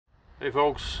Hey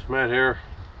folks, Matt here.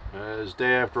 It's the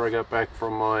day after I got back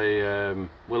from my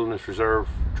Wilderness Reserve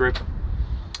trip.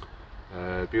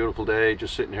 Beautiful day,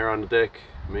 just sitting here on the deck.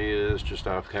 Me is just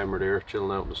off camera there, chilling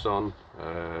out in the sun.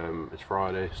 It's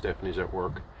Friday, Stephanie's at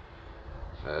work.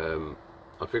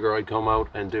 I figure I'd come out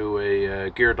and do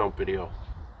a gear dump video.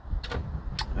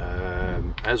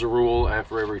 As a rule,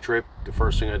 after every trip, the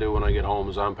first thing I do when I get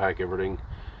home is unpack everything,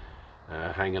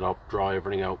 hang it up, dry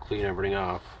everything out, clean everything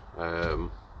off.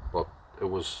 But it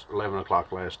was 11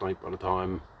 o'clock last night by the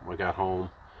time I got home,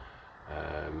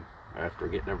 after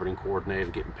getting everything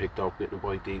coordinated, getting picked up, getting a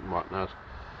bite to eat and whatnot.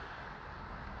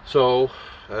 So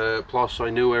plus I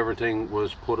knew everything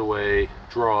was put away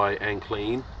dry and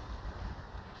clean,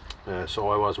 so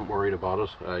I wasn't worried about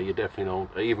it. You definitely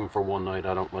don't, even for one night,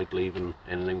 I don't like leaving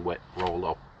anything wet rolled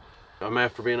up. I'm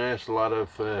after being asked a lot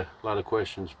of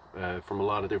questions from a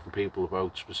lot of different people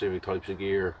about specific types of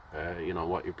gear, you know,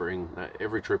 what you bring.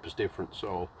 Every trip is different,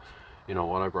 so you know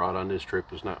what I brought on this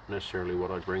trip is not necessarily what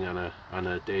I bring on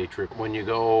a day trip. When you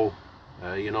go,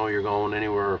 you know, you're going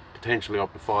anywhere potentially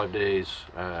up to 5 days,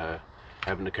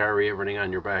 having to carry everything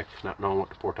on your back, not knowing what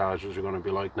the portages are going to be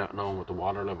like, not knowing what the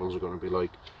water levels are going to be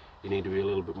like. You need to be a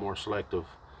little bit more selective,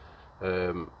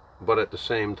 but at the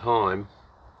same time,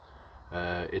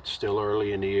 it's still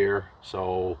early in the year,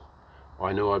 so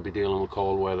I knew I'd be dealing with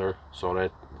cold weather, so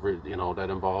that, you know, that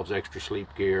involves extra sleep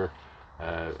gear,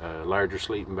 a larger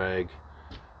sleeping bag.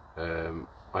 I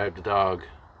have the dog,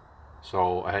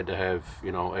 so I had to have,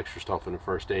 you know, extra stuff in the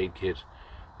first aid kit,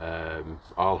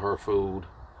 all her food,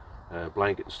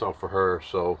 blanket and stuff for her,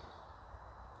 so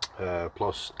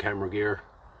plus camera gear,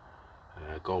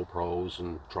 GoPros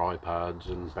and tripods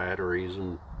and batteries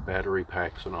and battery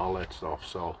packs and all that stuff.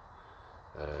 So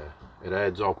it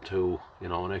adds up to, you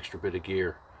know, an extra bit of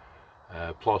gear,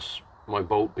 plus my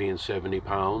boat being 70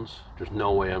 pounds, there's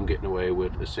no way I'm getting away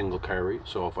with a single carry.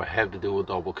 So if I have to do a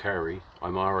double carry,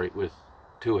 I'm alright with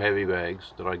 2 heavy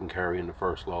bags that I can carry in the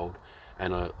first load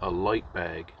and a light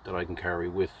bag that I can carry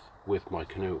with my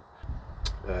canoe.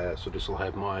 So this will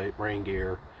have my rain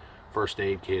gear, first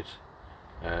aid kit,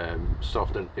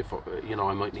 stuff that, if you know,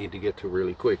 I might need to get to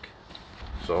really quick.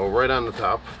 So right on the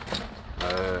top,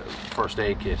 first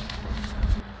aid kit.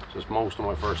 This is most of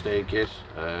my first aid kit.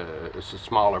 It's a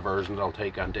smaller version that I'll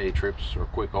take on day trips or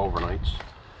quick overnights.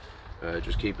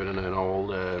 Just keep it in an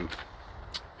old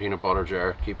peanut butter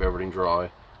jar, keep everything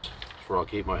dry. That's where I'll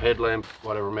keep my headlamp,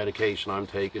 whatever medication I'm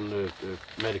taking, the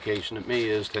medication that me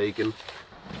is taking.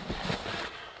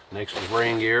 Next is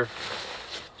rain gear.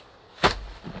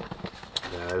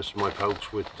 This is my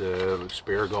pouch with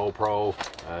spare GoPro,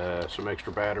 some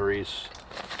extra batteries,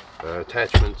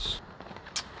 attachments.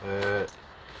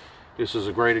 This is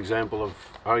a great example of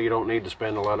how you don't need to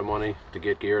spend a lot of money to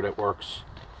get gear that works.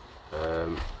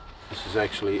 This is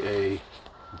actually a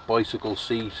bicycle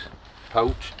seat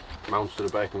pouch, mounts to the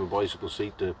back of a bicycle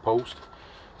seat to post.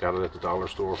 Got it at the dollar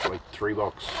store for like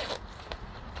 $3.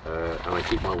 And I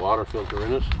keep my water filter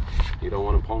in it. You don't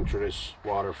want to puncture this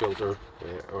water filter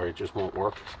or it just won't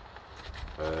work.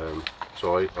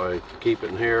 So I keep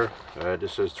it in here.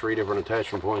 This has 3 different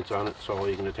attachment points on it, so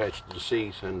you can attach it to the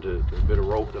seat and a bit of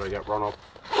rope that I got run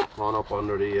up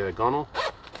under the gunnel.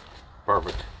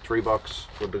 Perfect. $3,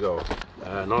 good to go.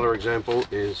 Another example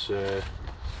is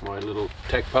my little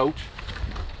tech pouch.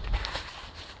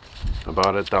 I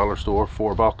bought it at the dollar store,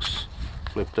 $4.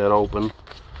 Flip that open,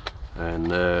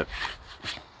 and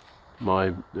my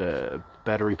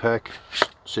battery pack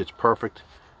sits perfect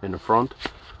in the front.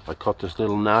 I cut this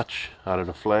little notch out of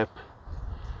the flap,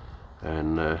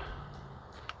 and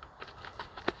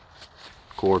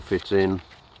cord fits in,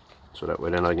 so that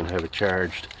way then I can have it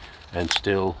charged and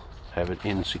still have it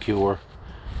insecure.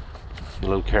 A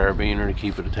little carabiner to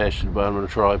keep it attached to the bottom of the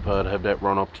tripod, have that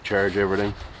run up to charge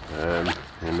everything.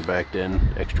 In the back then,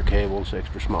 extra cables,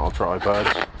 extra small tripods.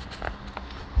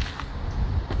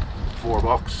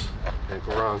 $4, can't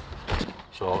go wrong.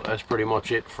 So that's pretty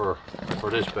much it for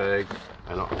this bag.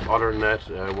 And other than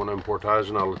that, when I'm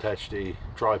portaging, I'll attach the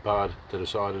tripod to the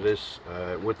side of this.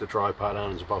 With the tripod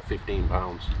on, it's about 15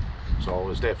 pounds. So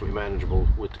it's definitely manageable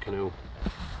with the canoe.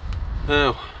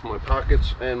 Now, my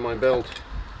pockets and my belt.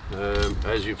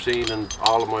 As you've seen in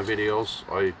all of my videos,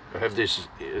 I have this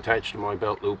attached to my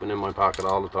belt loop and in my pocket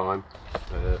all the time.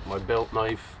 My belt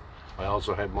knife. I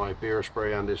also have my beer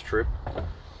spray on this trip.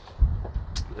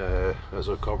 As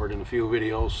I've covered in a few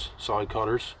videos, side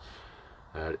cutters.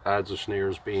 Odds of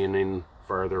snares being in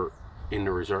further in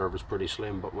the reserve is pretty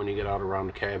slim, but when you get out around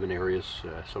the cabin areas,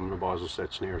 some of the boys will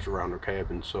set snares around their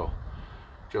cabin, so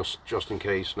just in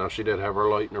case. Now she did have her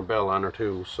light and her bell on her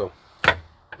too, so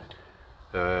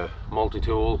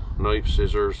multi-tool, knife,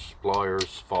 scissors,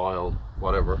 pliers, file,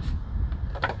 whatever,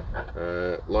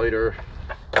 lighter,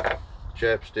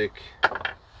 chapstick,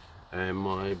 and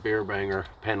my beer banger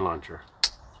pen launcher.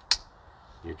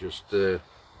 You just take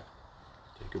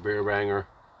your beer banger,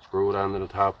 screw it onto the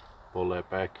top, pull that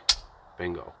back,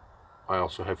 bingo. I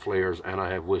also have flares and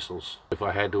I have whistles. If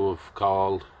I had to have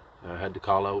called, I had to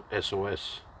call out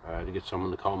SOS to get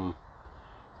someone to come.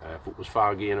 If it was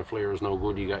foggy and a flare is no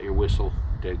good, you got your whistle.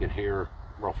 They can hear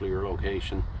roughly your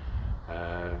location.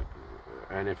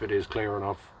 And if it is clear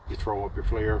enough, you throw up your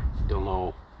flare, they'll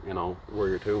know, you know, where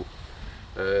you're to.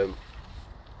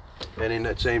 And in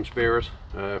that same spirit,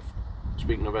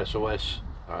 speaking of SOS,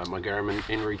 my Garmin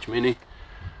InReach Mini,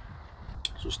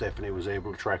 so Stephanie was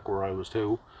able to track where I was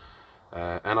to,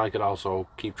 and I could also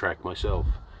keep track myself.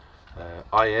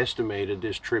 I estimated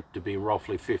this trip to be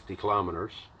roughly 50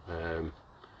 kilometers.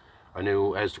 I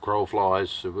knew as the crow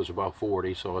flies it was about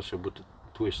 40, so I said with the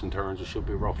twists and turns it should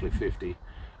be roughly 50.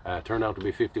 Turned out to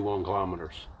be 51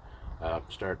 kilometers,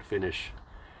 start to finish.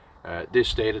 This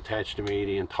stayed attached to me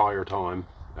the entire time.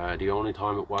 The only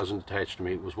time it wasn't attached to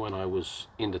me was when I was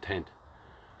in the tent.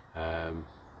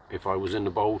 If I was in the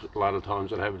boat, a lot of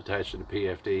times I'd have it attached to the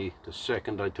PFD. The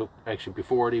second I took, actually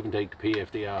before I'd even take the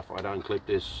PFD off, I'd unclip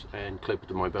this and clip it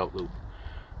to my belt loop.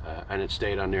 And it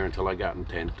stayed on there until I got in the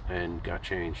tent and got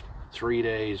changed. 3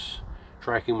 days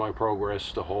tracking my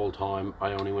progress the whole time.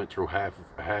 I only went through half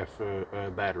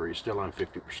battery, still on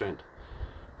 50%.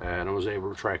 And I was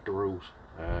able to track the route.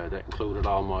 That included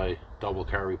all my double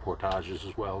carry portages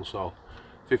as well, so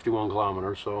 51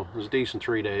 kilometers, so it was a decent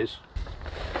 3 days.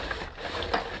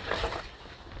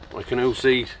 My canoe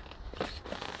seat,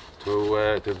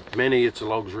 to many it's a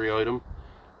luxury item.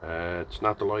 It's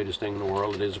not the lightest thing in the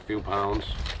world, it is a few pounds,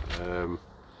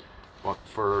 but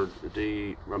for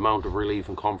the amount of relief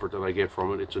and comfort that I get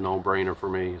from it, it's a no-brainer for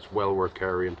me. It's well worth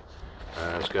carrying.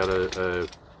 It's got a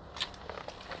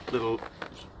little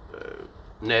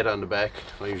net on the back.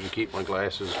 I usually keep my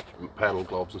glasses, paddle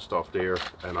gloves and stuff there,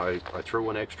 and I threw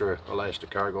an extra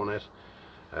elastic cargo net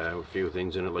with a few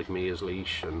things in it like Mia's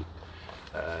leash, and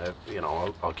you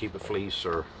know, I'll keep a fleece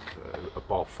or a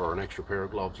buff or an extra pair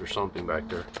of gloves or something back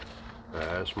there.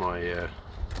 That's my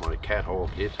my cat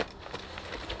hole kit.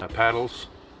 Paddles,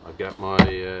 I've got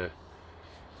my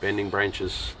bending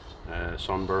branches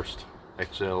Sunburst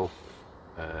XL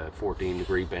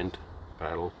 14-degree bent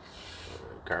paddle,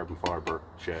 carbon fiber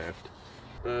shaft,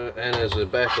 and as a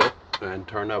backup, and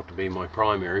turned out to be my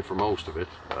primary for most of it,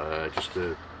 just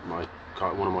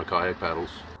one of my kayak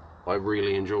paddles. I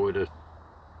really enjoyed a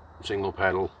single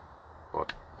paddle,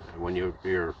 but when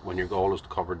your goal is to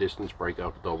cover distance, break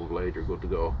out the double blade, you're good to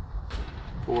go.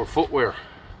 For footwear,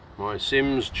 my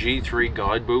Sims G3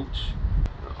 guide boots.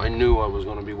 I knew I was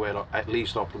going to be wet at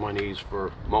least up to my knees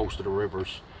for most of the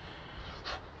rivers,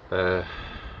 and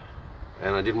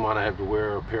I didn't want to have to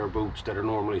wear a pair of boots that are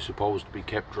normally supposed to be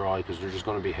kept dry because they're just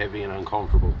going to be heavy and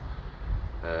uncomfortable.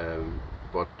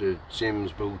 But the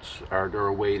Sims boots they're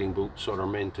a wading boot, so they're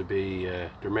meant to be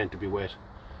wet.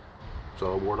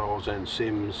 So I wore those and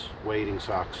Sims wading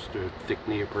socks, the thick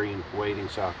neoprene wading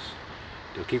socks.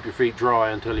 They'll keep your feet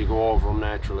dry until you go over them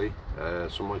naturally.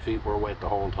 So my feet were wet the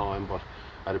whole time, but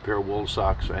I had a pair of wool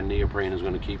socks, and neoprene is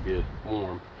going to keep you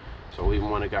warm. So even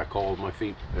when it got cold, my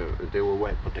feet, they were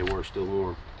wet, but they were still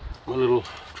warm. My little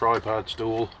tripod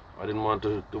stool. I didn't want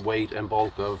the weight and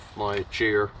bulk of my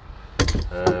chair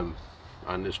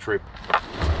on this trip.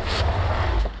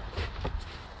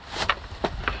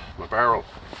 My barrel,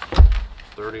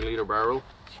 30-litre barrel.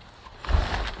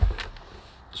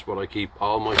 That's what I keep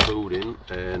all my food in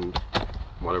and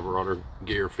whatever other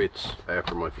gear fits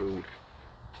after my food.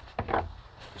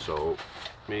 So,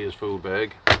 Mia's food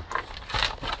bag.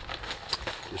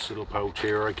 This little pouch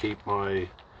here, I keep my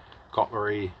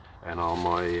cutlery and all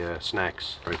my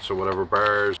snacks. Right, so whatever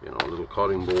bars, you know, a little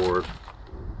cutting board,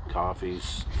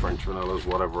 coffees, French vanillas,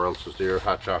 whatever else is there,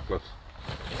 hot chocolate.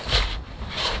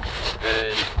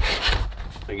 And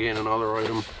again, another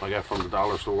item I got from the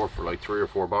dollar store for like $3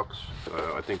 or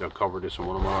 $4. I think I've covered this in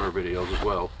one of my other videos as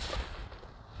well.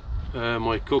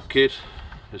 My cook kit.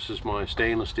 This is my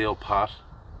stainless steel pot,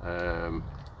 and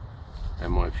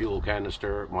my fuel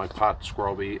canister, my pot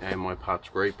scrubby, and my pot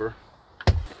scraper.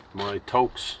 My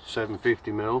Tokes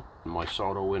 750mm, my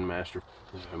Soto Windmaster,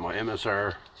 my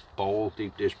MSR bowl,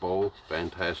 deep dish bowl,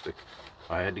 fantastic.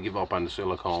 I had to give up on the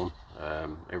silicone.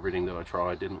 Everything that I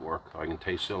tried didn't work. I can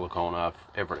taste silicone off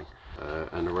everything.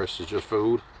 And the rest is just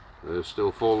food. It's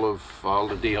still full of all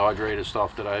the dehydrated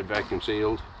stuff that I had vacuum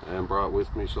sealed and brought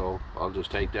with me, so I'll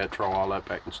just take that, throw all that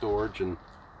back in storage, and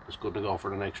it's good to go for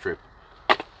the next trip.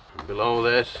 Below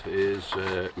that is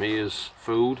Mia's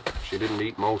food. She didn't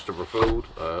eat most of her food.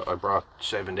 I brought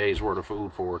 7 days worth of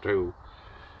food for her too.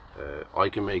 I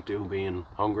can make do being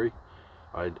hungry.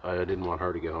 I didn't want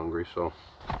her to get hungry, so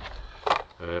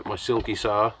my silky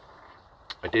saw.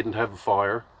 I didn't have a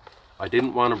fire. I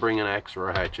didn't want to bring an axe or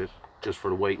a hatchet just for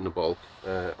the weight and the bulk.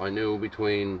 I knew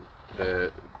between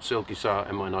silky saw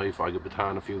and my knife I could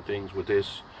baton a few things with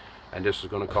this, and this is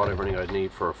going to cut everything I'd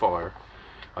need for a fire.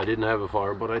 I didn't have a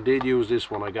fire, but I did use this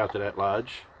when I got to that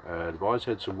lodge. The boys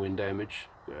had some wind damage.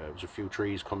 There was a few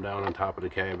trees come down on top of the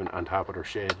cabin, on top of their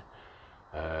shed.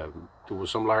 There was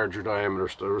some larger diameter,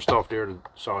 there was stuff there the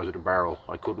size of the barrel.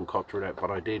 I couldn't cut through that, but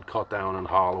I did cut down and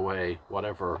haul away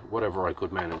whatever I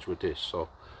could manage with this. So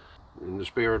in the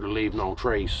spirit of leave no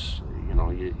trace, you know,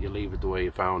 you leave it the way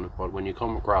you found it. But when you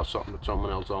come across something that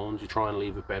someone else owns, you try and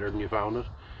leave it better than you found it.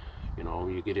 You know,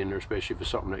 you get in there, especially if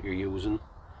it's something that you're using,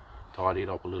 tidy it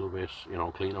up a little bit, you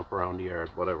know, clean up around the yard,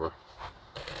 whatever.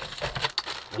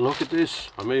 And look at this,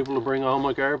 I'm able to bring all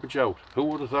my garbage out. Who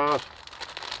would have thought?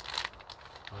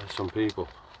 Some people,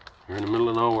 you're in the middle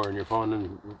of nowhere and you're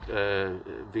finding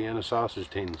Vienna sausage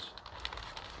tins.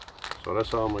 So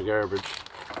that's all my garbage.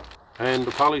 And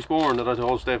the Polly's Born that I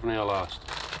told Stephanie I lost.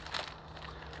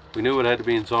 We knew it had to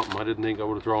be in something. I didn't think I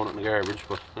would have thrown it in the garbage,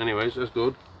 but anyways, that's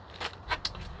good.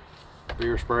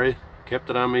 Beer spray. Kept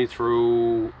it on me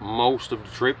through most of the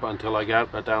trip until I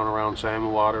got down around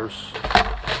Salmon Waters.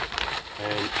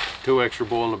 And 2 extra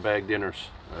bowl and bag dinners,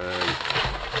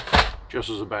 just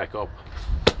as a backup.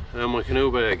 And my canoe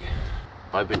bag.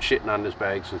 I've been shitting on this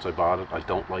bag since I bought it. I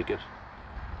don't like it.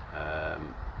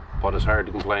 But it's hard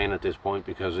to complain at this point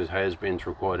because it has been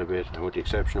through quite a bit, and with the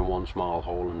exception of one small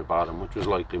hole in the bottom, which was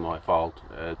likely my fault,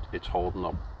 it's holding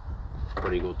up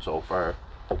pretty good so far,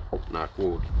 knock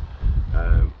wood.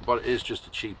 But it is just a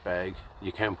cheap bag.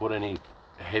 You can't put any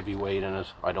heavy weight in it.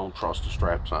 I don't trust the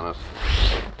straps on it.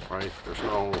 Right? There's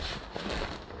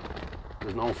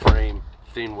no frame,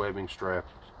 thin webbing strap.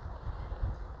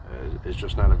 It's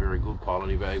just not a very good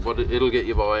quality bag, but it'll get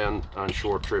you by on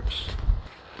short trips.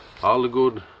 All the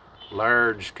good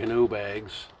large canoe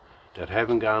bags that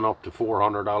haven't gone up to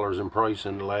 $400 in price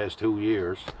in the last 2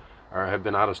 years have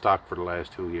been out of stock for the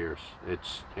last 2 years.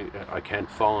 I can't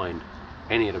find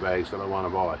any of the bags that I want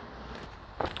to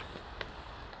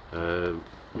buy.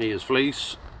 Mia's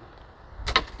fleece,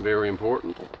 very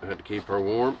important. I had to keep her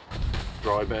warm.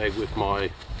 Dry bag with my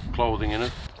clothing in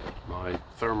it. My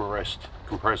Thermarest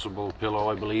compressible pillow.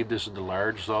 I believe this is the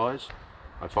large size.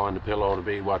 I find the pillow to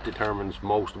be what determines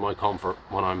most of my comfort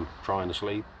when I'm trying to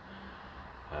sleep.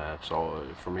 So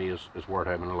for me it's worth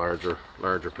having a larger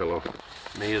pillow.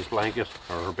 Mia's blanket,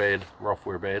 or her bed, rough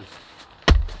wear bed.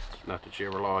 Not that she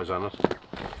ever lies on it.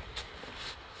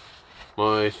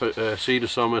 My Sea to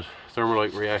Summit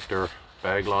Thermalite Reactor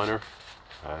bag liner.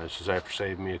 This is after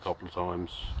saving me a couple of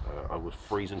times. I was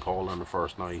freezing cold on the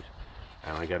first night,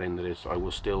 and I got into this. I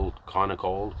was still kind of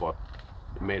cold, but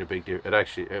it made a big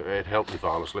difference. It helped me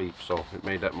fall asleep, so it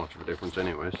made that much of a difference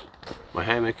anyways. My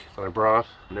hammock that I brought,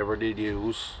 never did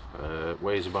use,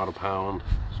 weighs about a pound,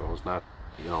 so it's not,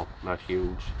 you know, not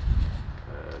huge.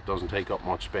 It doesn't take up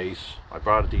much space. I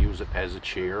brought it to use it as a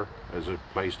chair, as a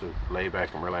place to lay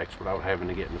back and relax without having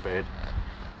to get in the bed.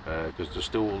 Because the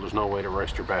stool, there's no way to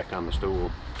rest your back on the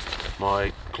stool.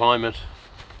 My Climate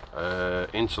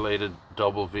insulated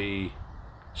double V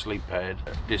sleep pad.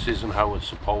 This isn't how it's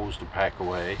supposed to pack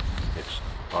away.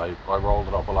 I rolled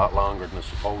it up a lot longer than it's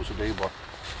supposed to be, but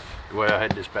the way I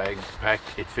had this bag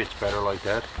packed, it fits better like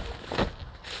that.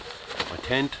 My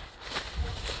tent,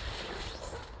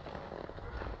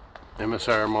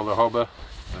 MSR Mother Hubba,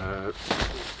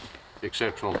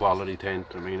 exceptional quality tent.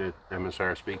 I mean,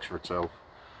 MSR speaks for itself.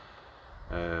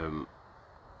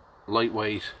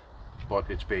 Lightweight, but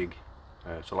it's big.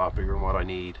 It's a lot bigger than what I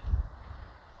need.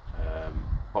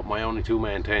 But my only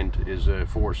 2-man tent is a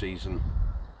 4-season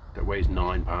that weighs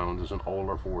 9 pounds. It's an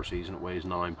older 4-season, it weighs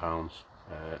 9 pounds.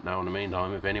 Now in the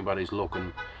meantime, if anybody's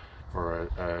looking for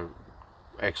a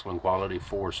excellent quality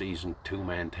 4-season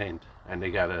 2-man tent, and they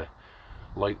got a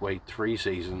lightweight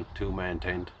 3-season 2-man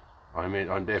tent,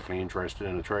 I'm definitely interested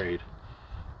in a trade.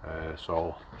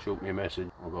 So shoot me a message,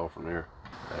 we'll go from there.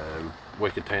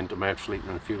 Wicked tent, I'm after sleeping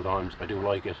in a few times. I do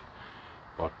like it,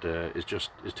 but it's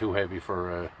too heavy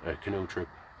for a canoe trip.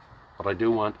 But I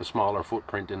do want a smaller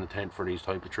footprint in the tent for these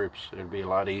type of trips. It'd be a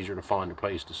lot easier to find a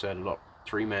place to set it up.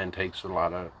 3-man takes up a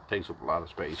lot of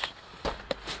space.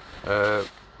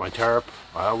 My tarp,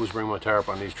 I always bring my tarp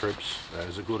on these trips.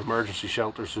 It's a good emergency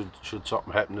shelter should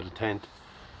something happen to the tent.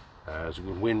 It's a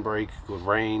good windbreak, good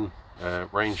rain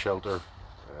shelter.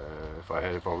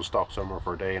 If I was stuck somewhere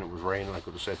for a day and it was raining, I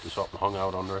could have set this up and hung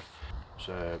out under it. It's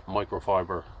a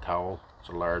microfiber towel. It's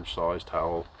a large size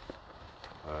towel.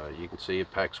 You can see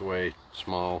it packs away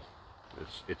small.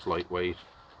 It's lightweight.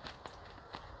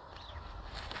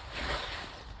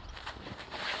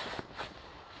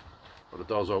 But it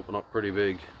does open up pretty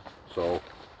big. So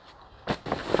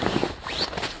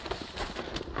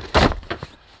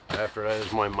after that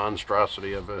is my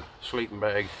monstrosity of a sleeping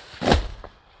bag.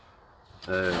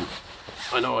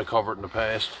 I know I covered in the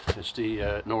past. It's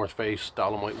the North Face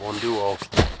Dolomite 1 Duo.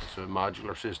 It's a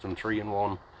modular system,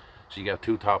 3-in-1. So you got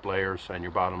 2 top layers and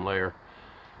your bottom layer.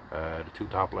 The 2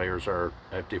 top layers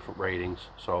have different ratings.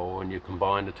 So when you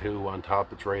combine the 2 on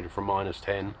top, it's rated for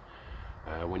 -10.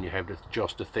 When you have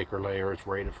just a thicker layer, it's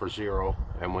rated for 0.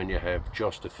 And when you have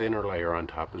just a thinner layer on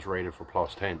top, it's rated for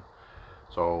 +10.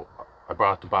 So I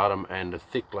brought the bottom and the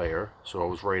thick layer, so I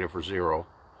was rated for 0.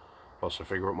 Plus I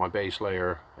figure with my base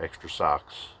layer, extra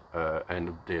socks,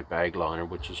 and the bag liner,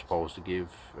 which is supposed to give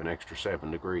an extra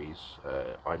 7 degrees,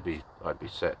 I'd be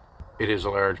set. It is a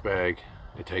large bag.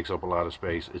 It takes up a lot of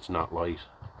space. It's not light,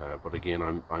 but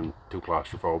again, I'm too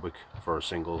claustrophobic for a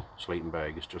single sleeping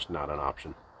bag. It's just not an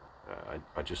option.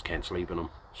 I just can't sleep in them.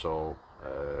 So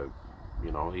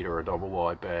you know, either a double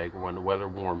wide bag, or when the weather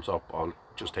warms up, I'll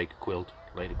just take a quilt,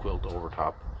 lay the quilt over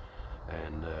top,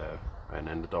 and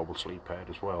then the double sleep pad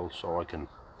as well, so I can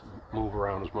move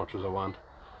around as much as I want.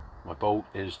 My boat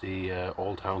is the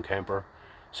Old Town Camper,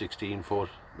 16 foot,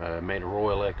 made of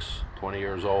Royal X, 20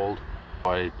 years old.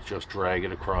 I just drag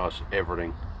it across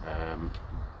everything.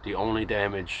 The only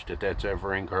damage that's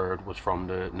ever incurred was from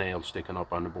the nails sticking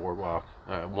up on the boardwalk.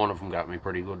 One of them got me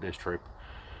pretty good this trip,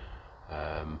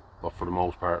 but for the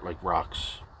most part, like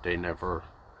rocks, they never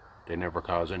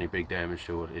cause any big damage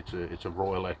to it. It's a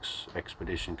Royal X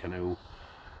Expedition canoe.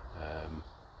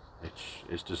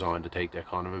 It's designed to take that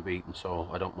kind of a beating, so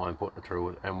I don't mind putting it through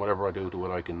it. And whatever I do to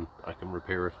it, I can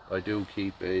repair it. I do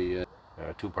keep a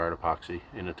 2-part epoxy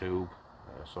in a tube.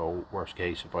 So worst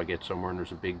case, if I get somewhere and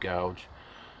there's a big gouge,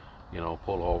 you know,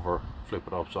 pull over, flip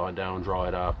it upside down, dry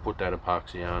it off, put that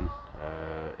epoxy on.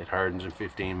 It hardens in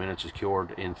 15 minutes, is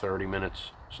cured in 30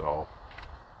 minutes. So,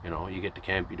 you know, you get to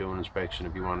camp, you do an inspection.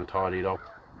 If you want to tidy it up,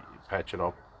 patch it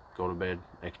up, go to bed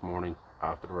next morning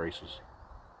after the races.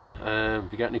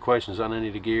 If you got any questions on any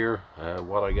of the gear,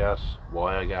 what I got,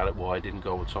 why I got it, why I didn't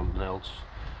go with something else,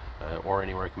 or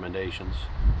any recommendations,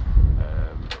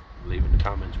 leave in the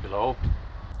comments below.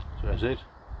 So that's it.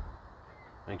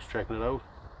 Thanks for checking it out.